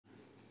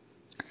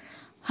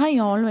Hi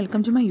all,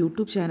 welcome to my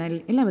YouTube channel.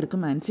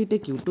 എല്ലാവർക്കും Ancy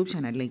tech YouTube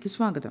ചാനലിലേക്ക്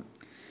സ്വാഗതം.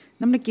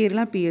 നമ്മുടെ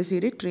കേരള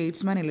PSC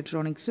ട്രേഡ്സ്മാൻ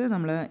ഇലക്ട്രോണിക്സ്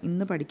നമ്മൾ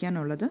ഇന്ന്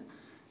പഠിക്കാനുള്ളത്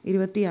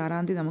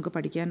 26-ാം തീയതി നമുക്ക്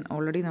പഠിക്കാൻ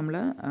ഓൾറെഡി നമ്മൾ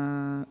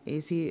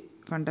AC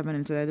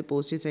ഫണ്ടമെന്റൽസ് അതായത്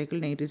positive cycle,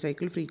 negative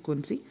cycle,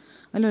 frequency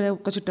അതിലുള്ള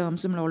കുറച്ച്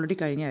ടേംസ് നമ്മൾ ഓൾറെഡി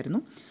കഴിഞ്ഞായിരുന്നു.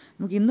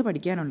 നമുക്ക് ഇന്ന്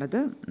പഠിക്കാനുള്ളത്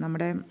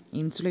നമ്മുടെ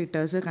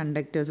ഇൻസുലേറ്റേഴ്സ്,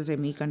 കണ്ടക്ടേഴ്സ്,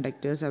 സെമി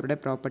കണ്ടക്ടേഴ്സ്, അവരുടെ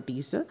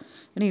പ്രോപ്പർട്ടീസ്,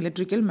 പിന്നെ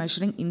ഇലക്ട്രിക്കൽ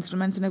മെഷറിംഗ്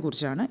ഇൻസ്ട്രുമെൻറ്റ്സിനെ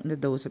കുറിച്ചാണ്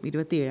ഇന്നത്തെ ദിവസം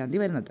 27-ാം തീയതി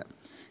വരുന്നത്.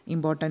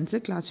 Importance,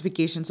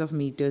 classifications of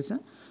metres,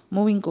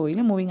 moving coil,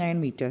 moving iron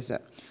metres.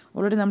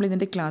 Already നമ്മൾ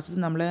ഇതിൻ്റെ ക്ലാസ്സസ്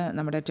നമ്മൾ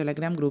നമ്മുടെ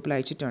ടെലഗ്രാം ഗ്രൂപ്പിൽ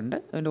അയച്ചിട്ടുണ്ട്.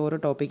 അതിൻ്റെ ഓരോ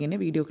ടോപ്പിക്കിൻ്റെ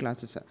വീഡിയോ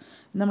ക്ലാസ്സസ്.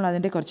 നമ്മൾ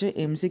അതിൻ്റെ കുറച്ച്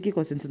MCQ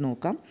ക്വസ്റ്റ്യൻസ്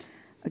നോക്കാം.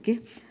 ഓക്കെ,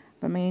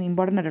 അപ്പം മെയിൻ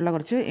ഇമ്പോർട്ടൻ്റ് ആയിട്ടുള്ള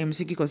കുറച്ച്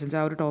MCQ ക്വസ്റ്റ്യൻസ്,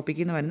 ആ ഒരു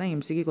ടോപ്പിക്കിൽ നിന്ന് വരുന്ന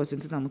MCQ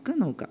ക്വസ്റ്റ്യൻസ് നമുക്ക്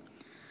നോക്കാം.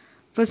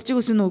 ഫസ്റ്റ്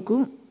ക്വസ്റ്റ്യൻ നോക്കൂ.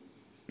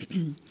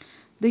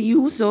 The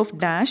use of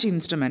dash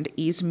instrument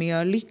is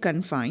merely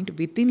confined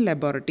within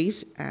laboratories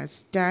as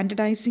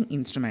standardizing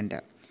instrument.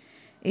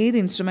 ഏത്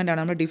ഇൻസ്ട്രുമെൻ്റാണ്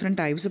നമ്മൾ ഡിഫറെൻറ്റ്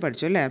ടൈപ്സ്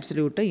പഠിച്ചു അല്ലേ?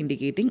 Absolute,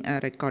 indicating,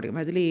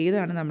 recording. അതിൽ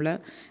ഏതാണ് നമ്മൾ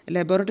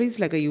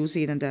ലബോറട്ടറീസിലൊക്കെ യൂസ്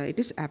ചെയ്യുന്നത്?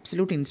 ഇറ്റ് ഈസ്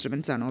ആബ്സല്യൂട്ട്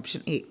ഇൻസ്ട്രുമെൻറ്റ്സ് ആണ്,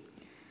 ഓപ്ഷൻ എ.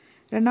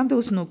 രണ്ടാമത്തെ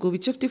ദിവസം നോക്കൂ.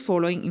 Which of the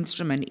following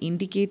instrument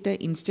indicate the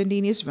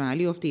instantaneous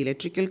value of the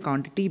electrical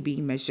quantity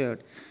being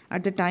measured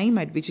at the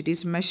time at which it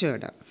is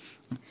measured?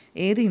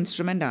 ഏത്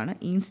ഇൻസ്ട്രുമെൻ്റാണ്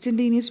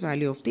instantaneous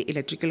value of the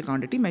electrical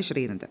quantity measure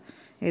ചെയ്യുന്നത്?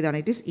 ഏതാണ്?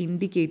 It is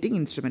indicating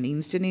instrument.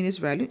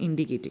 Instantaneous value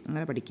indicating,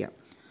 അങ്ങനെ പഠിക്കുക.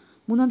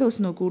 മൂന്നാം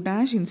ദിവസം നോക്കൂ.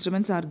 Dash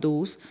instruments are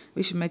those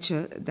which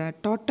mature the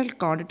total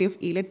quantity of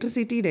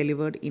electricity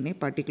delivered in A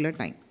particular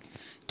time.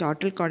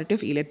 Total quantity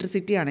of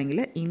electricity ആണെങ്കിൽ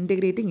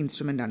integrating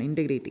instrument ആണ്.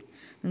 Integrating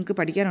നിങ്ങൾക്ക്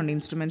പഠിക്കാനുണ്ട്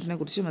ഇൻസ്ട്രുമെൻറ്റ്സിനെ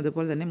കുറിച്ചും,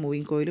 അതുപോലെ തന്നെ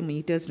മൂവിങ് കോയിലും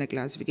മീറ്റേഴ്സിൻ്റെ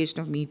ക്ലാസിഫിക്കേഷൻ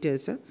ഓഫ്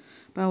മീറ്റേഴ്സ്.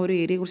 അപ്പോൾ ആ ഒരു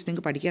ഏരിയയെക്കുറിച്ച്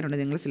നിങ്ങൾക്ക് പഠിക്കാനുണ്ട്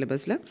നിങ്ങളുടെ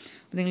സിലബസിൽ.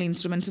 അപ്പോൾ നിങ്ങൾ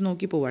ഇൻസ്ട്രുമെൻറ്റ്സ്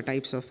നോക്കി പോവുക,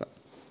 ടൈപ്സ് ഓഫ്.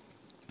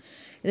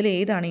 ഇതിൽ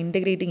ഏതാണ്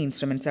ഇൻറ്റഗ്രേറ്റിംഗ്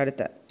ഇൻസ്ട്രുമെൻറ്റ്സ്?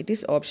 അടുത്ത it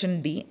is option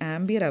D.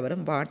 Ampere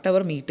അവറും what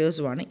our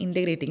മീറ്റേഴ്സുമാണ്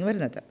integrating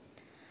വരുന്നത്.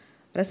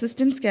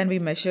 Resistance can be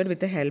measured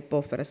with the help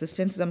of.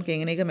 Resistance നമുക്ക്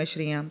എങ്ങനെയൊക്കെ മെഷർ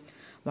ചെയ്യാം?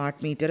 വാട്ട്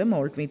മീറ്ററും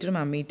വോൾട്ട് മീറ്ററും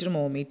അമ്മീറ്ററും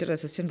ഓമീറ്റർ,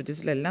 റെസിസ്റ്റൻസ്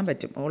ബ്രിഡ്ജസിലെല്ലാം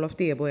പറ്റും. ഓൾ ഓഫ്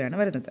ദി എബോയാണ്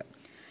വരുന്നത്.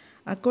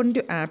 According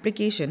to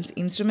applications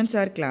instruments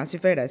R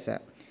classified as.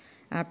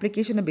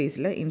 ആപ്ലിക്കേഷൻ്റെ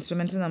ബേസിൽ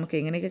instruments നമുക്ക്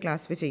എങ്ങനെയൊക്കെ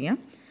ക്ലാസിഫൈ ചെയ്യാം?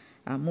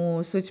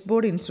 സ്വിച്ച്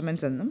ബോർഡ്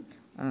ഇൻസ്ട്രുമെൻറ്റ്സ് എന്നും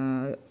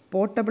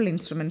പോർട്ടബിൾ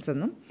ഇൻസ്ട്രുമെൻറ്റ്സ്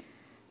എന്നും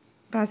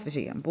ക്ലാസിഫൈ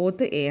ചെയ്യാം.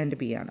 ബോത്ത് എ ആൻഡ്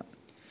ബി ആണ്.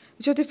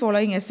 Which of the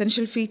following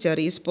essential feature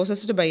is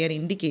possessed by an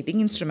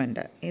indicating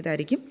instrument?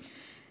 ഏതായിരിക്കും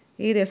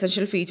ഏത്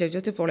essential feature? Which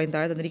of the following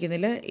താഴെ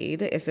തന്നിരിക്കുന്നതിൽ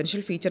ഏത്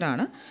എസെൻഷ്യൽ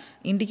ഫീച്ചറാണ്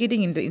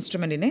ഇൻഡിക്കേറ്റിംഗ്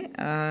ഇൻസ്ട്രുമെൻറ്റിന്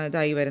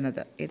ഇതായി വരുന്നത്?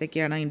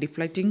 ഏതൊക്കെയാണ്?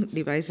 ഡിഫ്ലക്റ്റിംഗ്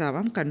ഡിവൈസ്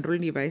ആവാം,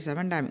 കൺട്രോളിംഗ് ഡിവൈസ്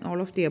ആവാം, ഡാമിംഗ്. ഓൾ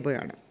ഓഫ് ദി എബോ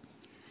ആണ്.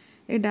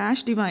 A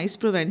dash device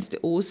prevents the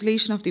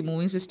oscillation of the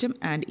moving system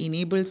and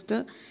enables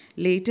the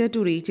later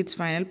to reach it's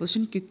final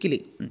position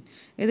quickly.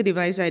 ഏത്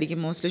device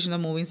ആയിരിക്കും oscillation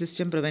of moving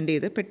system prevent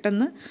ചെയ്ത്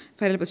പെട്ടെന്ന്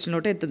final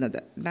പൊസിഷനിലോട്ട് എത്തുന്നത്?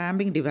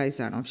 Damping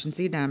device ആണ്, option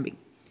C, damping.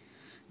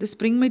 The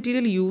spring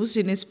material used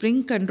in a spring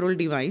control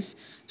device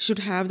should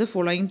have the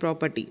following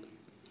property.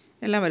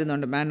 എല്ലാം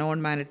വരുന്നുണ്ട്. Non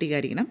magnetic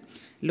ആയിരിക്കണം,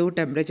 low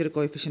temperature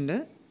coefficient,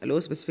 law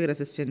specific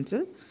resistance.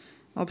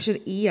 Option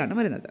E ആണ്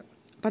വരുന്നത്.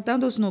 പത്താം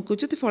ദിവസം നോക്കൂ.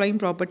 Which of the following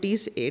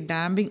properties A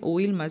damping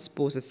oil must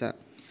poses?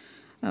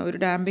 ഒരു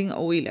damping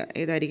oil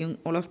ഏതായിരിക്കും?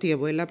 ഓൾ ഓഫ് ദി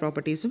എബോ എല്ലാ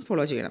പ്രോപ്പർട്ടീസും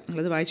ഫോളോ ചെയ്യണം.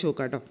 നിങ്ങളത് വായിച്ച്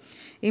നോക്കാം കേട്ടോ.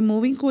 A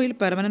moving coil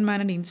permanent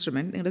magnet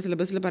instrument, നിങ്ങളുടെ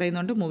സിലബസിൽ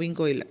പറയുന്നുണ്ട് moving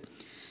coil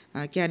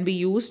can be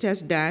used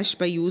as dash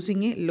by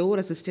using A law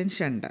resistance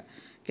shunt.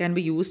 Can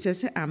be used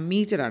as A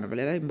ammeter ആണ്.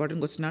 വളരെ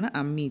ഇമ്പോർട്ടൻറ്റ് ക്വസ്റ്റൻ ആണ്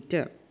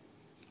ammeter.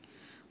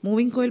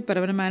 Moving coil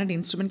permanent magnet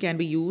instrument can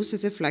be used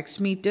as A flux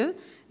metre.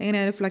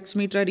 എങ്ങനെയാണ് flux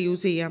മീറ്ററായിട്ട്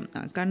use ചെയ്യാം?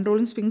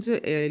 Controlling springs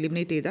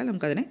eliminate ചെയ്താൽ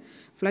നമുക്കതിനെ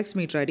flux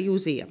മീറ്ററായിട്ട്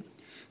use ചെയ്യാം.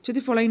 So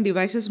the following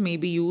devices may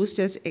be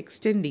used as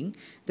extending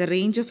the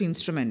range of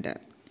instrument.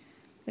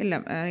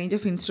 എല്ലാം range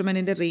of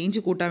ഇൻസ്ട്രുമെൻറ്റിൻ്റെ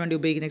range കൂട്ടാൻ വേണ്ടി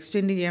ഉപയോഗിക്കുന്നത്,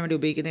 extend ചെയ്യാൻ വേണ്ടി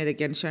ഉപയോഗിക്കുന്നത്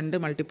ഏതൊക്കെയാണ്? ഷണ്ട്,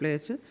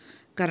 മൾട്ടിപ്ലയേഴ്സ്,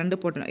 കറണ്ട്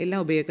പൊട്ടൻ എല്ലാം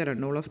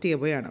ഉപയോഗിക്കാറുണ്ട്. All of the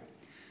എബോയാണ്.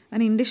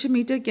 And induction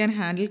metre can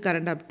handle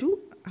current up to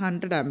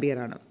 100 ampere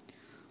ആണ്.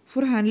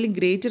 For handling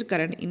greater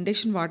current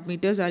induction what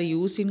metres R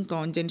use in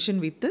കോൺജൻഷൻ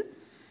with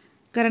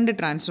current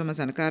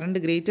transformers ആണ്. കറണ്ട്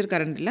ഗ്രേറ്റർ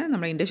കറണ്ടിൽ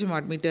നമ്മുടെ induction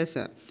what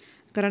metres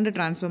current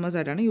transformers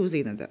ആയിട്ടാണ് use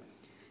ചെയ്യുന്നത്.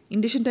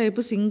 Induction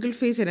type single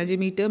phase energy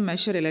meter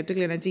measure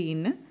electrical energy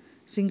in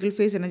single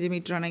phase energy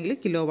meter ആണെങ്കിൽ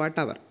kilo watt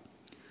our.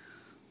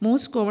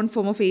 Most common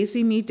form of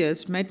AC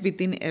metres met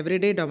within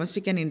everyday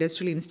domestic and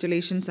industrial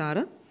installations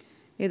ആണ്.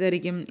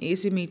 ഏതായിരിക്കും?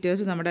 AC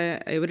metres നമ്മുടെ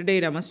everyday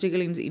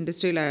ഡൊമസ്റ്റിക്കൽ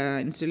industrial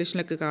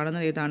ഇൻസ്റ്റലേഷനിലൊക്കെ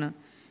കാണുന്നത് ഏതാണ്?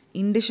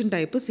 Induction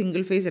type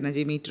single phase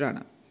energy meter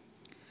ആണ്.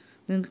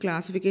 നിങ്ങൾക്ക്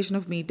classification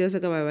of metres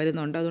ഒക്കെ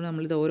വരുന്നുണ്ട്, അതുകൊണ്ട്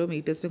നമ്മളിത് ഓരോ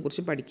മീറ്റേഴ്സിനെ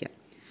കുറിച്ച് പഠിക്കാം.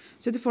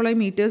 So the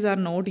following metres are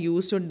not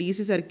used on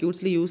DC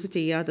സർക്യൂട്ട്സിൽ use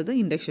ചെയ്യാത്തത്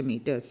induction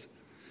metres.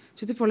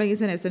 So the following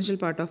is an essential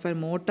part of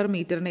motor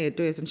മീറ്ററിൻ്റെ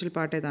ഏറ്റവും എസെൻഷ്യൽ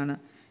പാർട്ട് ഏതാണ്?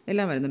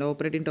 എല്ലാം വരുന്നുണ്ട്.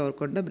 Operating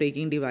ടോർക്കുണ്ട്,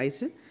 breaking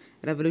device,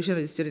 revolution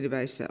register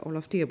device. All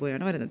of the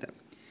എബോയാണ് വരുന്നത്.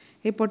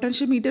 A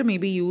potential metre may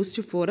be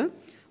used for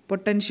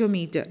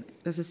potentiometer,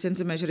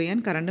 resistance measure ചെയ്യാൻ,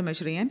 current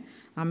measure ചെയ്യാൻ,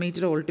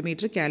 ammeter,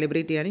 voltmeter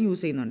calibrate ചെയ്യാനും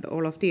use ചെയ്യുന്നുണ്ട്.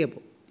 All of the above.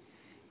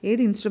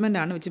 ഏത് instrument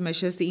ആണ് which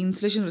measures the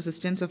insulation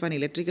resistance of an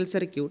electrical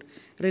circuit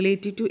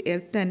relative to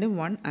earth and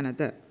one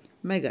another?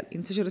 Megger.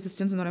 Insulation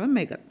resistance എന്ന് പറയുമ്പോൾ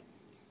megger.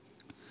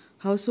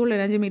 House hold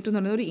energy meter എന്ന്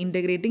പറയുന്നത് ഒരു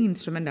integrating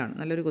instrument ആണ്.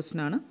 നല്ലൊരു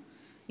ക്വസ്റ്റൻ ആണ്.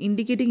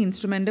 ഇൻഡിക്കേറ്റിംഗ്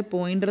ഇൻസ്ട്രുമെൻ്റ്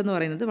പോയിൻ്റർ എന്ന്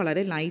പറയുന്നത്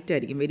വളരെ ലൈറ്റ്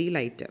ആയിരിക്കും, very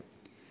light.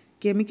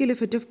 Chemical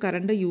effect of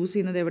current use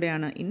ചെയ്യുന്നത്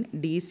എവിടെയാണ്? In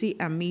DC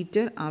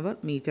ammeter our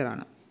metre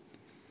ആണ്.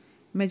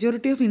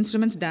 Majority of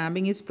instruments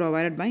damping is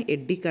provided by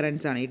eddy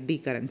currents ആണ്. Eddy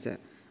currents.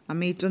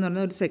 അമ്മീറ്റർ എന്ന്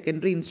പറയുന്നത് ഒരു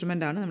സെക്കൻഡറി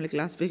ഇൻസ്ട്രുമെൻ്റ് ആണ്. നമ്മൾ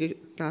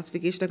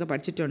ക്ലാസിഫിക്കേഷനൊക്കെ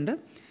പഠിച്ചിട്ടുണ്ട്.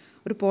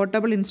 ഒരു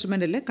പോർട്ടബിൾ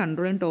ഇൻസ്ട്രുമെൻ്റ് അല്ലേ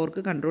കൺട്രോളിങ്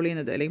ടോർക്ക് കൺട്രോൾ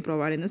ചെയ്യുന്നത് അല്ലെങ്കിൽ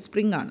പ്രൊവൈഡ് ചെയ്യുന്നത്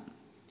സ്പ്രിംഗ് ആണ്.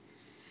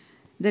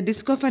 The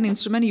disc of an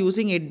instrument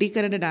using eddy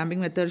current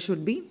damping method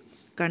should be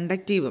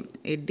കണ്ടക്റ്റീവും.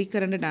 Eddy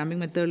current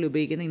damping മെത്തേഡിൽ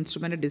ഉപയോഗിക്കുന്ന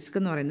ഇൻസ്ട്രുമെൻ്റ് ഡിസ്ക്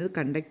എന്ന് പറയുന്നത്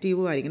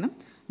കണ്ടക്റ്റീവും ആയിരിക്കണം,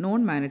 നോൺ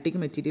മാഗ്നറ്റിക്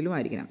മെറ്റീരിയലും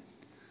ആയിരിക്കണം.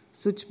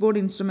 സ്വിച്ച് ബോർഡ്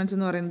ഇൻസ്ട്രുമെൻറ്റ്സ്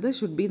എന്ന് പറയുന്നത്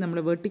ഷുഡ് ബി നമ്മൾ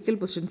വെർട്ടിക്കൽ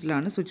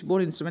പൊസിഷൻസിലാണ് സ്വിച്ച്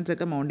ബോർഡ് ഇൻസ്ട്രുമെൻറ്റ്സ്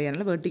ഒക്കെ മൗണ്ട്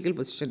ചെയ്യാനുള്ള വെർട്ടിക്കൽ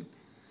പൊസിഷൻ.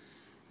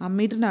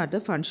 അമ്മീറ്ററിൻ്റെ അകത്ത്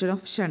function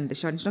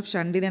of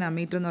shunt in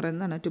ammeter എന്ന്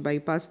പറയുന്നതാണ് to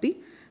bypass the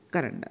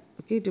current.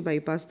 Okay, to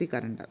bypass the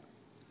current.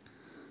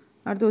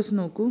 അടുത്ത ദിവസം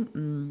നോക്കൂ.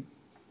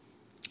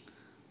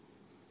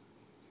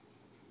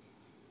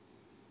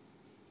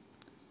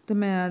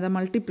 The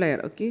multiplier,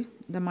 okay,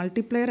 the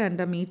multiplier and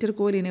the meter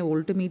coil in a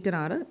voltmeter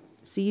are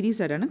series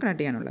ആയിട്ടാണ് connect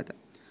ചെയ്യാനുള്ളത്.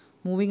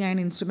 Moving iron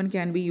instrument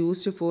can be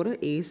used for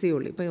AC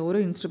ഉള്ളി. ഇപ്പോൾ ഓരോ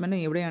ഇൻസ്ട്രുമെൻറ്റും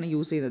എവിടെയാണ്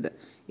use ചെയ്യുന്നത്?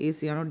 AC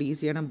ആണോ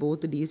DC ആണോ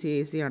ബോത്ത് DC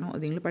AC ആണോ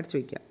അത് നിങ്ങൾ പഠിച്ചു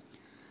വയ്ക്കുക.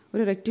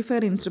 ഒരു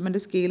റെക്ടിഫയർ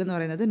ഇൻസ്ട്രുമെൻറ്റ് സ്കെയിൽ എന്ന്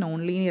പറയുന്നത് നോൺ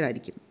ലീനിയർ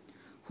ആയിരിക്കും.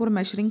 For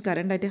measuring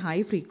current at high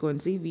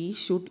frequency we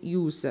should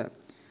use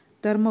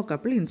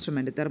thermocouple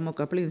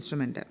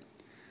instrument.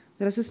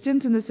 The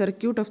resistance in the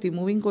circuit of the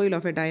moving coil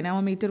of a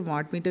dynamometer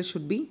wattmeter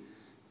should be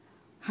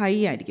high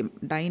ആയിരിക്കും.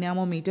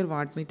 Dynamometer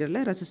വാട്ട്മീറ്ററിലെ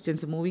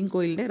resistance, moving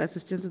കോയിലിൻ്റെ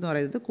resistance എന്ന്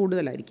പറയുന്നത്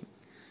കൂടുതലായിരിക്കും.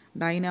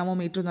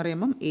 Dynamometer എന്ന്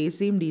പറയുമ്പം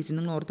AC-യും DC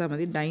നിങ്ങൾ ഓർത്താൽ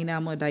മതി.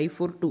 Dye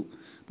four 2.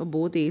 അപ്പോൾ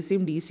ബോത്ത്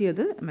AC-യും DC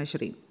അത്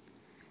മെഷർ ചെയ്യും.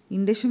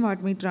 ഇൻഡക്ഷൻ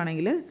വാട്ട്മീറ്റർ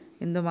ആണെങ്കിൽ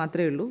എന്ത്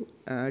മാത്രമേ ഉള്ളൂ?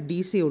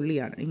 DC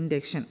ഉള്ളിയാണ്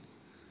ഇൻഡക്ഷൻ.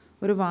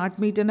 ഒരു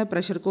വാട്ട്മീറ്ററിൻ്റെ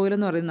പ്രഷർ കോയിൽ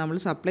എന്ന് പറയുന്നത് നമ്മൾ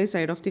supply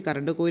side of the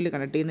current coil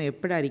connect ചെയ്യുന്നത്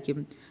എപ്പോഴായിരിക്കും?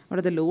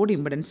 അവിടുത്തെ ലോഡ്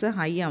ഇമ്പിഡൻസ്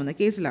ഹൈ ആവുന്ന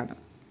കേസിലാണ്.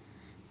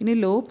 ഇനി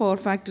low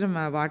power factor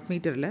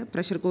വാട്ട്മീറ്ററിൽ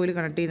pressure coil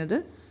connect ചെയ്യുന്നത്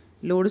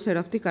load side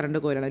of the current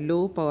കോയിലാണ്, low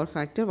power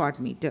factor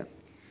wattmeter.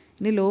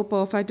 ഇനി low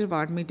power factor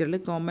വാട്ട്മീറ്ററിൽ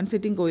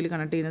compensating coil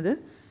connect ചെയ്യുന്നത്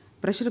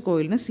pressure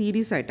കോയിലിന്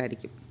series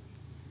ആയിട്ടായിരിക്കും.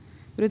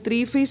 ഒരു 3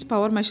 phase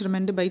power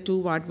measurement by 2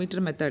 wattmeter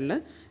മെത്തേഡിൽ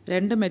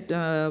 2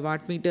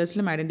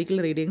 വാട്ട്മീറ്റേഴ്സിലും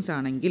identical readings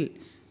ആണെങ്കിൽ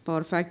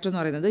പവർ ഫാക്ടർ എന്ന്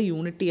പറയുന്നത്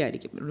unity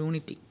ആയിരിക്കും,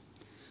 യൂണിറ്റി.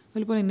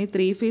 അതുപോലെ ഇനി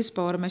 3 phase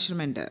power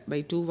measurement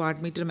by 2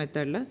 wattmeter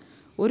മെത്തേഡിൽ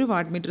ഒരു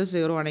വാട്ട്മീറ്റർ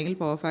 0 ആണെങ്കിൽ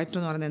പവർ ഫാക്ടർ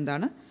എന്ന് പറയുന്നത്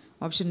എന്താണ്?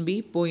 Option B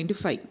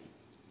 0.5.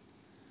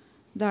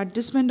 The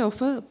adjustment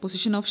of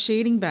position of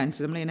shading bands.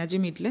 നമ്മൾ എനർജി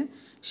മീറ്റിൽ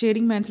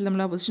ഷെയ്ഡിംഗ് ബാൻഡ്സിൽ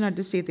നമ്മൾ ആ പൊസിഷൻ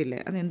അഡ്ജസ്റ്റ് ചെയ്തില്ലേ,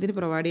 അത് എന്ത്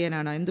പ്രൊവൈഡ്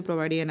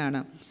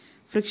ചെയ്യാനാണ്?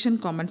 ഫ്രിക്ഷൻ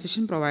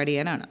കോമ്പൻസേഷൻ പ്രൊവൈഡ്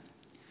ചെയ്യാനാണ്.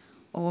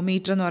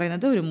 ഓമീറ്റർ എന്ന്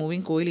പറയുന്നത് ഒരു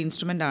മൂവിങ് കോയിൽ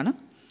ഇൻസ്ട്രുമെൻ്റ് ആണ്.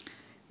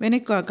 When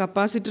A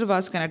capacitor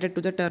was connected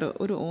to the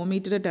ഒരു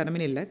ഓമീറ്റർ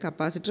ടെർമിനലിൽ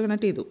കപ്പാസിറ്റർ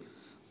കണക്ട് ചെയ്തു,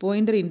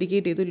 പോയിൻ്റർ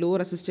ഇൻഡിക്കേറ്റ് ചെയ്തു ലോ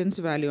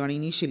റെസിസ്റ്റൻസ് വാല്യൂ ആണ്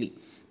ഇനീഷ്യലി,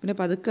 പിന്നെ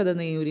പതുക്കെ അത്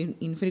ഒരു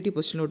ഇൻഫിനിറ്റി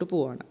പൊസിഷനിലോട്ട്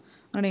പോവുകയാണ്.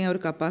 അങ്ങനെയാണെങ്കിൽ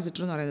ഒരു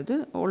കപ്പാസിറ്റർ എന്ന് പറയുന്നത്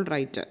ഓൾ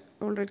റൈറ്റ്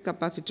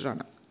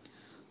കപ്പാസിറ്ററാണ്.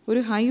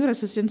 ഒരു ഹൈ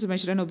റെസിസ്റ്റൻസ്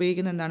മെഷർ ചെയ്യാൻ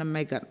ഉപയോഗിക്കുന്ന എന്താണ്?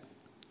 Megger.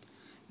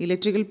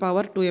 Electrical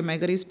power to A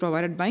megger is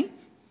provided by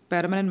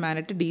permanent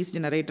magnet DC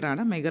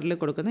ജനറേറ്ററാണ് മെഗറിൽ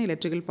കൊടുക്കുന്ന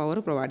ഇലക്ട്രിക്കൽ പവർ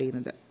പ്രൊവൈഡ്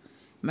ചെയ്യുന്നത്.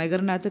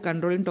 മെഗറിനകത്ത്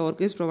controlling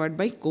torque is provide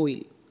by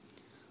coil.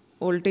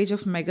 Voltage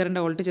of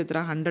മെഗറിൻ്റെ voltage എത്ര?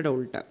 100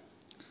 volt.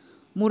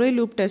 Murray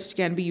loop test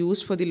can be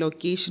used for the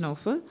location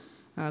of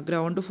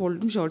ground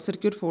ഫോൾട്ടും short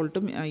circuit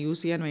ഫോൾട്ടും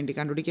use ചെയ്യാൻ വേണ്ടി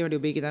കണ്ടുപിടിക്കാൻ വേണ്ടി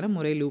ഉപയോഗിക്കുന്നതാണ്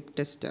Murray loop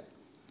test.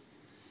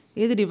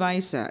 ഏത്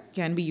device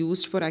can be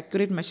used for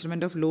accurate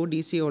measurement of law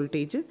DC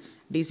voltage?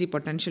 DC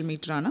potential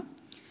metre ആണ്.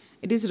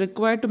 It is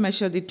required to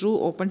measure the true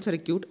open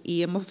circuit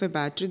EMF of A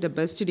battery. The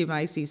best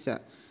device is,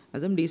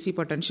 അതും DC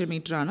potential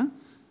metre ആണ്.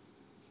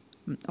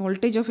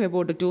 Voltage of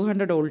about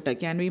 200 volt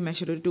can be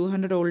measure. ഒരു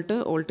 200 volt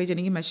voltage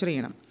എനിക്ക് measure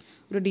ചെയ്യണം.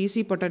 ഒരു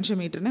DC potential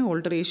മീറ്ററിനെ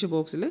volt ratio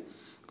ബോക്സിൽ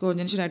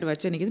കോൺജൻഷനായിട്ട്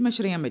വെച്ച് എനിക്കിത്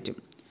measure ചെയ്യാൻ പറ്റും.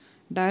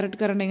 ഡയറക്റ്റ്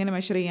കറണ്ട് എങ്ങനെ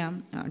മെഷർ ചെയ്യാം?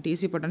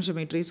 DC potential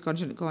metre is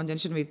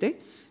കോൺജൻഷൻ with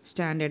a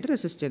standard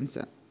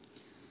resistance.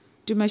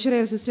 To measure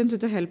A resistance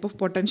with the help of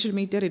potential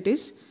metre it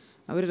is,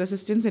 ഒരു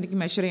റെസിസ്റ്റൻസ് എനിക്ക്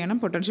മെഷർ ചെയ്യണം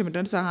പൊട്ടൻഷ്യോ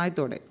മീറ്ററിൻ്റെ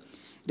സഹായത്തോടെ.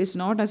 It is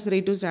not necessary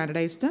to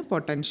standardise the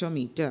potentio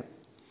metre.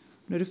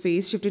 ഒരു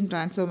face shifting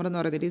transformer എന്ന്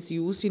പറയുന്നത് it is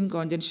used in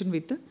കോൺജൻഷൻ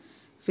with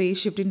face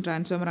shifting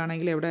transformer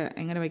ആണെങ്കിൽ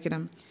എങ്ങനെ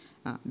വയ്ക്കണം?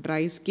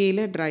 Dry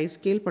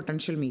scale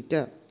potential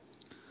metre.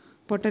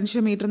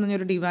 Potentio metre എന്ന്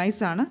പറഞ്ഞൊരു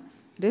ഡിവൈസാണ്.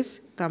 It is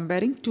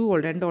comparing 2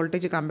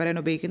 voltage compare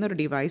ചെയ്യാൻ ഉപയോഗിക്കുന്ന ഒരു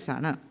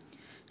ഡിവൈസാണ്.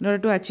 In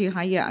order to achieve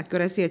high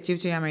accuracy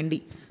achieve ചെയ്യാൻ വേണ്ടി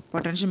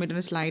പൊട്ടൻഷ്യൽ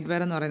മീറ്ററിൻ്റെ സ്ലൈഡ്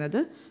വെയർ എന്ന്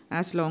പറയുന്നത്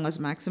as long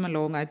as maximum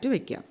long ആയിട്ട്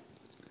വയ്ക്കുക.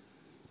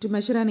 To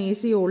measure an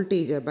AC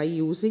voltage by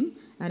using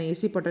an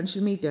AC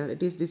potential meter,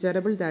 it is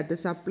desirable that the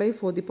supply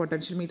for the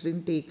potential meter is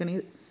taken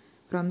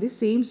from the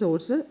same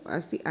source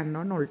as the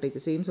unknown voltage.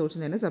 Same source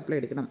തന്നെ supply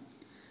എടുക്കണം.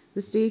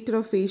 The stator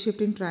of phase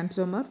shifting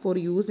transformer for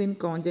use in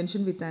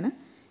conjunction with an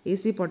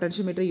AC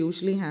potential meter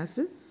usually has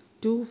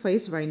 2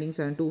 phase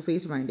windings ആണ്. 2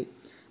 phase winding.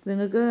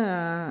 നിങ്ങൾക്ക്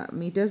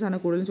മീറ്റേഴ്സാണ്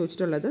കൂടുതലും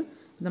ചോദിച്ചിട്ടുള്ളത്.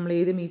 നമ്മൾ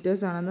ഏത്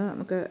മീറ്റേഴ്സാണെന്ന്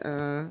നമുക്ക്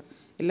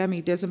എല്ലാ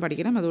മീറ്റേഴ്സും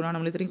പഠിക്കണം. അതുകൊണ്ടാണ്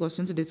നമ്മൾ ഇത്രയും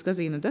ക്വസ്റ്റ്യൻസ് ഡിസ്കസ്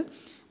ചെയ്യുന്നത്.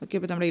 ഓക്കെ,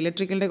 അപ്പോൾ നമ്മുടെ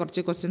ഇലക്ട്രിക്കലിൻ്റെ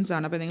കുറച്ച് ക്വസ്റ്റ്യൻസ്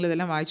ആണ്. അപ്പോൾ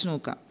നിങ്ങളിതെല്ലാം വായിച്ച്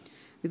നോക്കുക.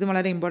 ഇത്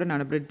വളരെ ഇമ്പോർട്ടൻ്റ്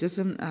ആണ്.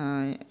 ബ്രിഡ്ജസും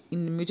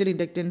മ്യൂച്വൽ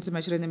ഇൻഡക്റ്റൻസ്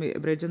മെഷർ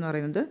ചെയ്യുന്ന ബ്രിഡ്ജ് എന്ന്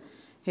പറയുന്നത്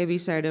ഹെവി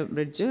സൈഡ്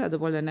ബ്രിഡ്ജ്,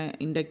 അതുപോലെ തന്നെ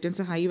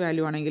ഇൻഡക്റ്റൻസ് ഹൈ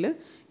വാല്യൂ ആണെങ്കിൽ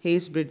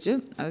ഹേസ് ബ്രിഡ്ജ്.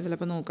 അത്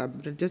ചിലപ്പോൾ നോക്കാം.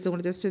 ബ്രിഡ്ജസ്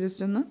കൂടെ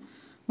ജസ്റ്റ് ഒന്ന്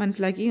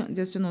മനസ്സിലാക്കി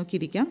ജസ്റ്റ്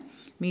നോക്കിയിരിക്കാം.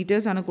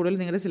 മീറ്റേഴ്സാണ് കൂടുതൽ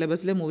നിങ്ങളുടെ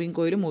സിലബസിൽ മൂവിങ്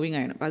കോയിലും മൂവിങ്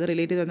ആണ്. അപ്പോൾ അത്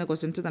റിലേറ്റ് ചെയ്ത് വന്ന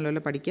ക്വസ്റ്റ്യൻസ്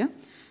നല്ലപോലെ പഠിക്കുക.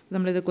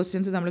 നമ്മളിത്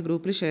ക്വസ്റ്റ്യൻസ് നമ്മൾ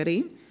ഗ്രൂപ്പിൽ ഷെയർ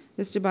ചെയ്യും.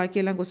 ജസ്റ്റ്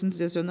ബാക്കിയെല്ലാം ക്വസ്റ്റ്യൻസ്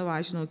ജസ്റ്റ് ഒന്ന്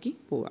വായിച്ച് നോക്കി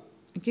പോവാം.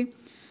 ഓക്കെ,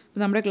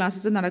 അപ്പോൾ നമ്മുടെ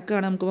ക്ലാസ്സസ്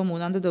നടക്കുകയാണ്. നമുക്കിപ്പോൾ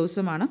 3ാമത്തെ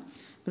ദിവസമാണ്.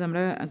 അപ്പോൾ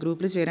നമ്മുടെ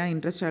ഗ്രൂപ്പിൽ ചേരാൻ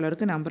ഇൻട്രസ്റ്റ്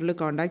ആയവർക്ക് നമ്പറിൽ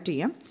കോൺടാക്റ്റ്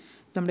ചെയ്യാം.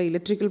 നമ്മുടെ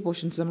ഇലക്ട്രിക്കൽ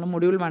പോർഷൻസ് നമ്മൾ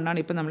മൊഡ്യൂൾ 1 ആണ്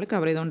ഇപ്പോൾ നമ്മൾ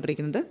കവർ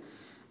ചെയ്തുകൊണ്ടിരിക്കുന്നത്.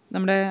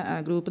 നമ്മുടെ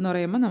ഗ്രൂപ്പ് എന്ന്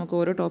പറയുമ്പോൾ നമുക്ക്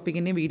ഓരോ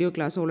ടോപ്പിക്കിൻ്റെയും വീഡിയോ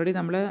ക്ലാസ് ഓൾറെഡി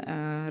നമ്മൾ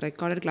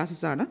റെക്കോർഡഡ്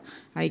ക്ലാസ്സസ് ആണ്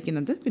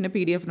അയക്കുന്നത്. പിന്നെ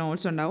PDF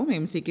നോട്ട്സ് ഉണ്ടാവും,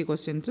 MCQ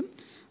ക്വസ്റ്റ്യൻസും.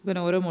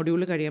 പിന്നെ ഓരോ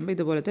മൊഡ്യൂൾ കഴിയുമ്പോൾ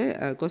ഇതുപോലത്തെ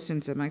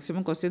ക്വസ്റ്റ്യൻസ്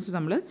മാക്സിമം ക്വസ്റ്റ്യൻസ്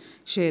നമ്മൾ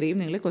ഷെയർ ചെയ്യും.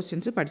 നിങ്ങൾ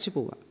ക്വസ്റ്റ്യൻസ് പഠിച്ചു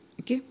പോവുക.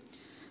 ഓക്കെ,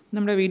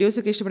 നമ്മുടെ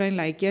വീഡിയോസൊക്കെ ഇഷ്ടപ്പെടാൻ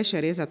ലൈക്ക് ചെയ്യുക,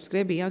 ഷെയർ ചെയ്യുക,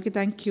 സബ്സ്ക്രൈബ് ചെയ്യുക. Okay,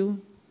 thank you.